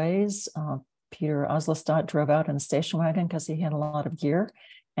various ways. Peter Oslestad drove out in a station wagon because he had a lot of gear.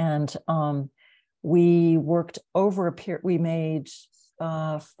 And we worked over a period, we made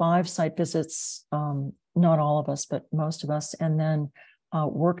 5 site visits, not all of us, but most of us, and then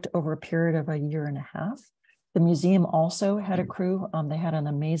worked over a period of a year and a half. The museum also had a crew. They had an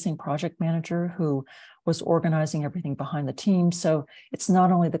amazing project manager who was organizing everything behind the team. So it's not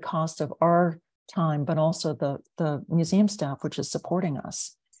only the cost of our time, but also the museum staff, which is supporting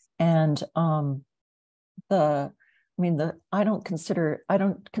us. And I don't consider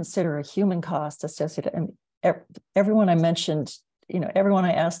a human cost associated. And everyone I mentioned, everyone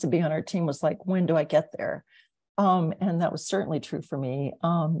I asked to be on our team was like, when do I get there? And that was certainly true for me.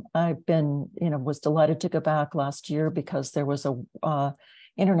 I've been, was delighted to go back last year because there was a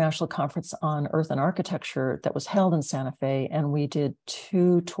international conference on earth and architecture that was held in Santa Fe, and we did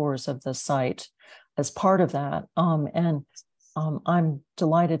 2 tours of the site as part of that. And I'm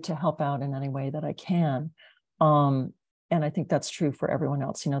delighted to help out in any way that I can. And I think that's true for everyone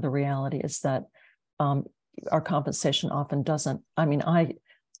else. The reality is that our compensation often doesn't. I mean, I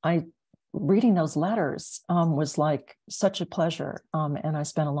reading those letters was like such a pleasure. And I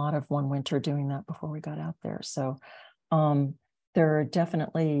spent a lot of one winter doing that before we got out there. So there are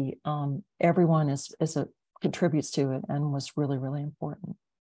definitely, everyone contributes to it and was really, really important.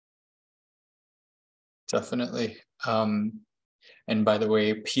 Definitely. And by the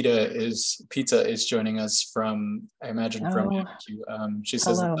way, Pizza is joining us from, I imagine, from Abiquiú. She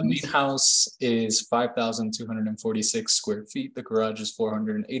says that the main house is 5,246 square feet. The garage is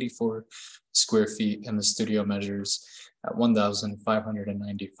 484 square feet, and the studio measures at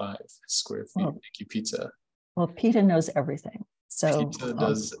 1,595 square feet. Thank you, Pizza. Well, Pizza knows everything, so Pizza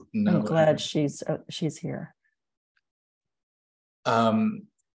does know. I'm glad she's here.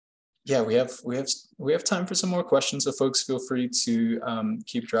 Yeah, we have time for some more questions, so folks feel free to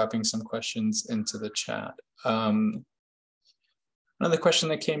keep dropping some questions into the chat. Another question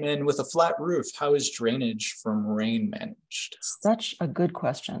that came in: with a flat roof, how is drainage from rain managed? Such a good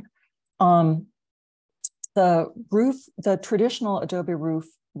question. The traditional adobe roof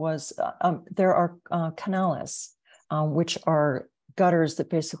was, there are canales, which are gutters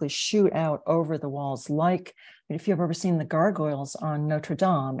that basically shoot out over the walls. Like, if you've ever seen the gargoyles on Notre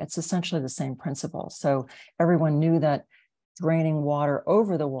Dame, it's essentially the same principle. So everyone knew that draining water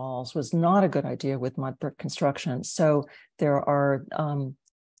over the walls was not a good idea with mud brick construction. So there are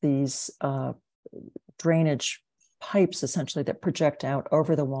these drainage pipes essentially that project out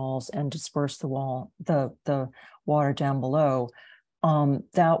over the walls and disperse the water down below.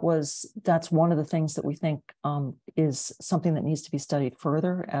 That's one of the things that we think is something that needs to be studied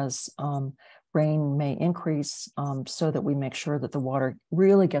further as rain may increase, so that we make sure that the water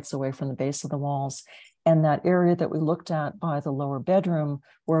really gets away from the base of the walls. And that area that we looked at by the lower bedroom,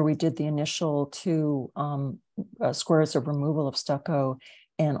 where we did the initial 2 squares of removal of stucco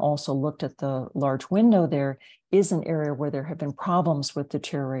and also looked at the large window there, is an area where there have been problems with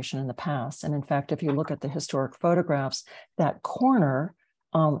deterioration in the past. And in fact, if you look at the historic photographs, that corner,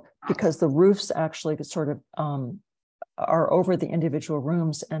 because the roofs actually sort of are over the individual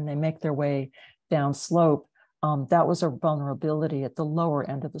rooms and they make their way down slope, that was a vulnerability at the lower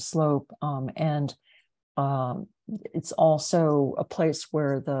end of the slope. And it's also a place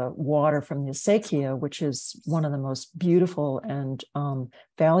where the water from the acequia, which is one of the most beautiful and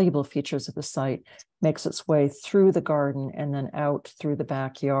valuable features of the site, makes its way through the garden and then out through the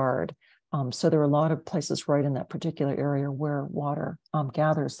backyard. So there are a lot of places right in that particular area where water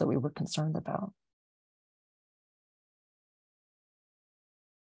gathers that we were concerned about.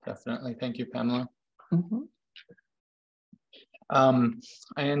 Definitely. Thank you, Pamela. Mm-hmm.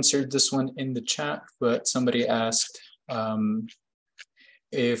 I answered this one in the chat, but somebody asked,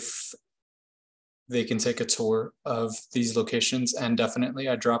 if they can take a tour of these locations. And definitely,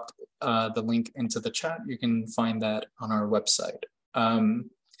 I dropped the link into the chat. You can find that on our website.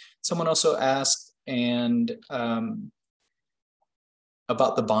 Someone also asked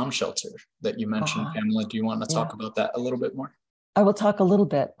about the bomb shelter that you mentioned, Pamela. Do you want to talk about that a little bit more? I will talk a little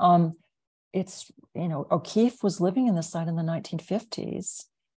bit. It's, O'Keeffe was living in the site in the 1950s,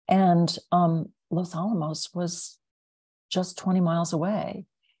 and Los Alamos was just 20 miles away.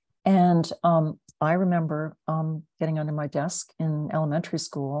 And I remember getting under my desk in elementary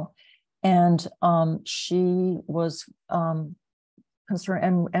school, and she was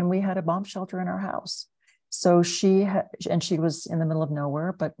concerned, and we had a bomb shelter in our house. So she was in the middle of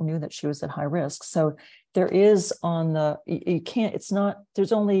nowhere, but knew that she was at high risk. So there is you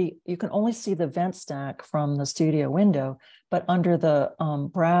can only see the vent stack from the studio window, but under the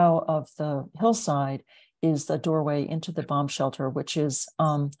brow of the hillside is the doorway into the bomb shelter, which is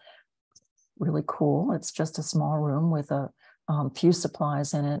really cool. It's just a small room with a few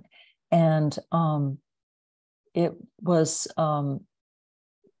supplies in it. And it was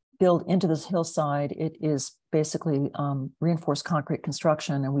built into this hillside. It is basically reinforced concrete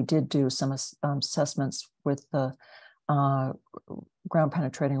construction, and we did do some assessments with the ground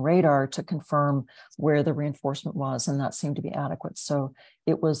penetrating radar to confirm where the reinforcement was, and that seemed to be adequate. So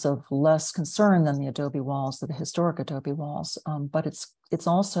it was of less concern than the adobe walls, the historic adobe walls, but it's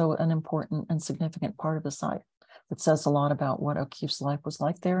also an important and significant part of the site. It says a lot about what O'Keeffe's life was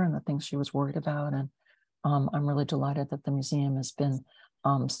like there and the things she was worried about, and I'm really delighted that the museum has been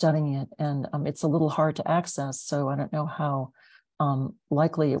studying it, and it's a little hard to access, so I don't know how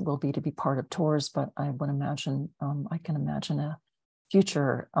likely it will be to be part of tours, but I would imagine, I can imagine a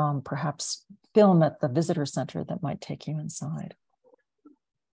future, perhaps film at the visitor center that might take you inside.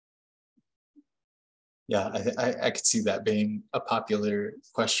 Yeah, I could see that being a popular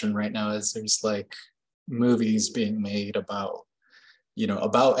question right now, as there's like movies being made about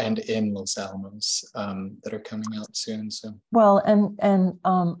and in Los Alamos that are coming out soon. So well, and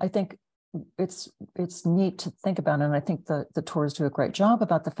I think it's neat to think about, and I think the tours do a great job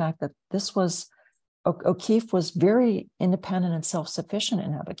about the fact that this was O'Keeffe was very independent and self-sufficient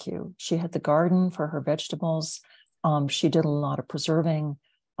in Abiquiú. She had the garden for her vegetables. She did a lot of preserving.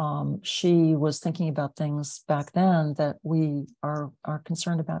 She was thinking about things back then that we are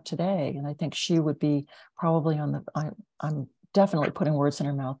concerned about today, and I think she would be probably I'm definitely putting words in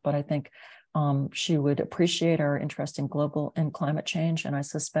her mouth, but I think she would appreciate our interest in global and climate change, and I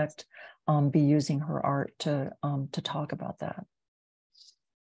suspect be using her art to talk about that.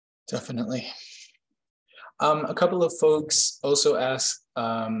 Definitely. A couple of folks also asked,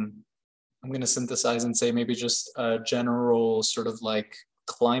 I'm going to synthesize and say maybe just general sort of like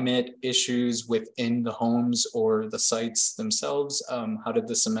climate issues within the homes or the sites themselves. How did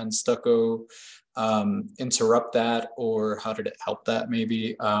the cement stucco interrupt that, or how did it help that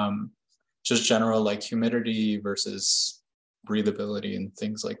maybe? Just general like humidity versus breathability and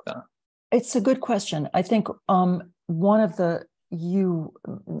things like that. It's a good question. I think one of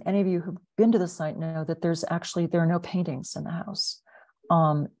any of you who've been to the site know that there are no paintings in the house.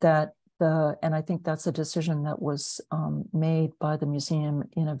 And I think that's a decision that was made by the museum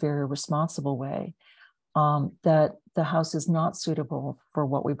in a very responsible way, that the house is not suitable for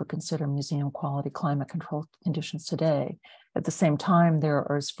what we would consider museum quality climate control conditions today. At the same time, there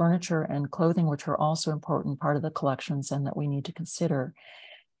is furniture and clothing, which are also important part of the collections and that we need to consider.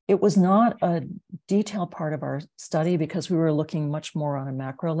 It was not a detailed part of our study because we were looking much more on a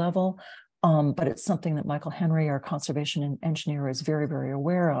macro level, but it's something that Michael Henry, our conservation engineer, is very, very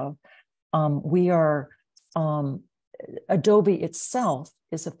aware of. Adobe itself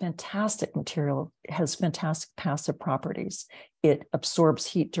is a fantastic material. It has fantastic passive properties. It absorbs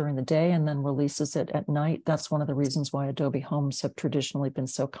heat during the day and then releases it at night. That's one of the reasons why Adobe homes have traditionally been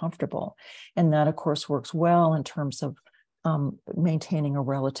so comfortable. And that, of course, works well in terms of maintaining a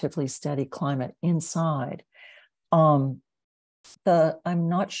relatively steady climate inside. I'm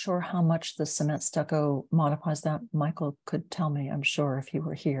not sure how much the cement stucco modifies that. Michael could tell me, I'm sure, if he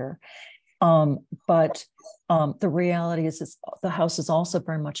were here. But the reality is the house is also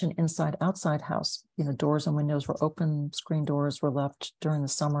very much an inside-outside house. Doors and windows were open, screen doors were left during the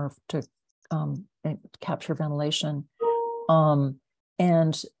summer to capture ventilation. And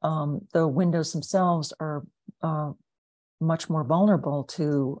the windows themselves are much more vulnerable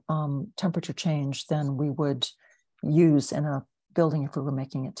to temperature change than we would use in a building if we were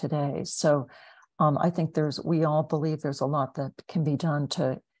making it today. So I think we all believe there's a lot that can be done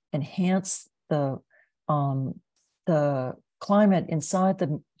to enhance the climate inside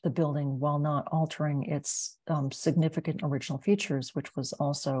the building while not altering its significant original features, which was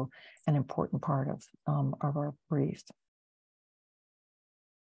also an important part of our brief.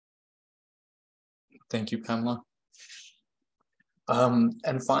 Thank you, Pamela.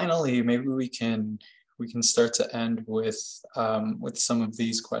 And finally, maybe we can start to end with some of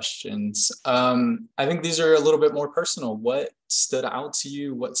these questions. I think these are a little bit more personal. What stood out to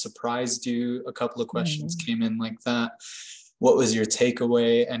you? What surprised you? A couple of questions came in like that. What was your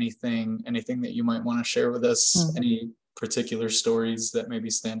takeaway? Anything that you might want to share with us? Any particular stories that maybe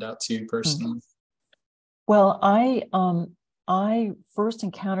stand out to you personally? Well, I first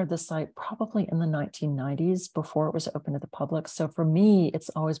encountered the site probably in the 1990s before it was open to the public. So for me, it's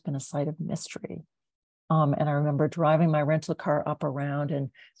always been a site of mystery. And I remember driving my rental car up around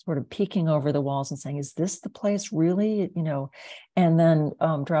and sort of peeking over the walls and saying, is this the place really? You know, and then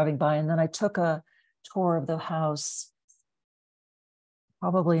driving by. And then I took a tour of the house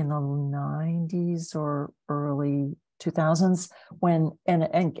probably in the 90s or early 2000s when,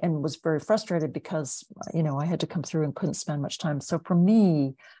 and was very frustrated because, you know, I had to come through and couldn't spend much time. So for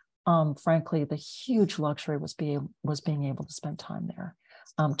me, frankly, the huge luxury was being able to spend time there.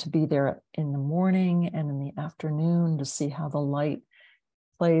 To be there in the morning and in the afternoon to see how the light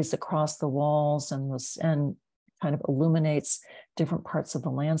plays across the walls and kind of illuminates different parts of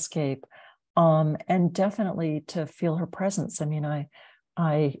the landscape, and definitely to feel her presence. I mean,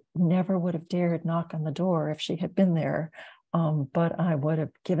 I never would have dared knock on the door if she had been there, but I would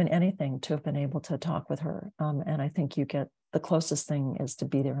have given anything to have been able to talk with her. And I think the closest thing is to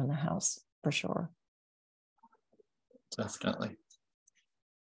be there in the house for sure. Definitely.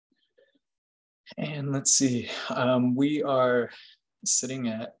 And let's see, we are sitting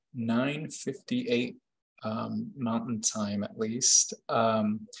at 9:58 Mountain Time at least.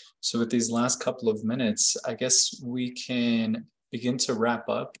 So with these last couple of minutes, I guess we can begin to wrap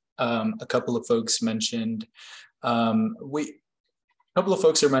up. A couple of folks mentioned, a couple of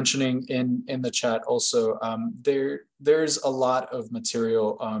folks are mentioning in the chat also, there's a lot of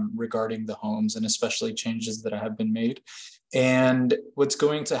material regarding the homes and especially changes that have been made. And what's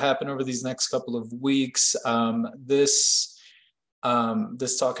going to happen over these next couple of weeks, this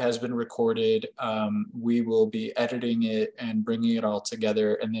talk has been recorded. We will be editing it and bringing it all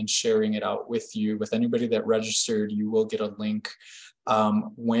together and then sharing it out with you. With anybody that registered, you will get a link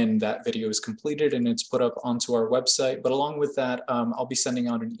when that video is completed and it's put up onto our website. But along with that, I'll be sending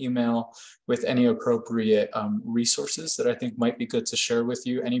out an email with any appropriate resources that I think might be good to share with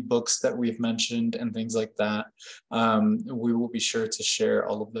you, any books that we've mentioned and things like that. We will be sure to share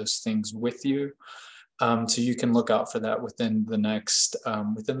all of those things with you. So you can look out for that within the next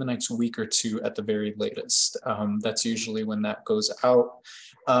week or two at the very latest. That's usually when that goes out.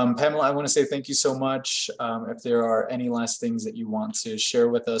 Pamela, I want to say thank you so much. If there are any last things that you want to share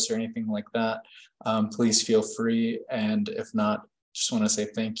with us or anything like that, please feel free. And if not, just want to say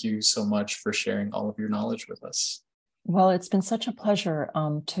thank you so much for sharing all of your knowledge with us. Well, it's been such a pleasure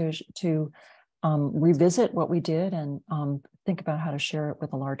to revisit what we did and think about how to share it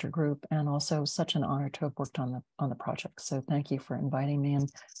with a larger group, and also such an honor to have worked on the project. So thank you for inviting me,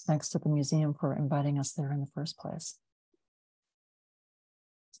 and thanks to the museum for inviting us there in the first place.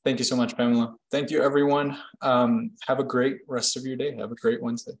 Thank you so much, Pamela. Thank you, everyone. Have a great rest of your day. Have a great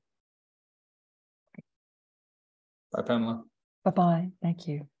Wednesday. Bye, Pamela. Bye-bye. Thank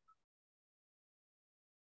you.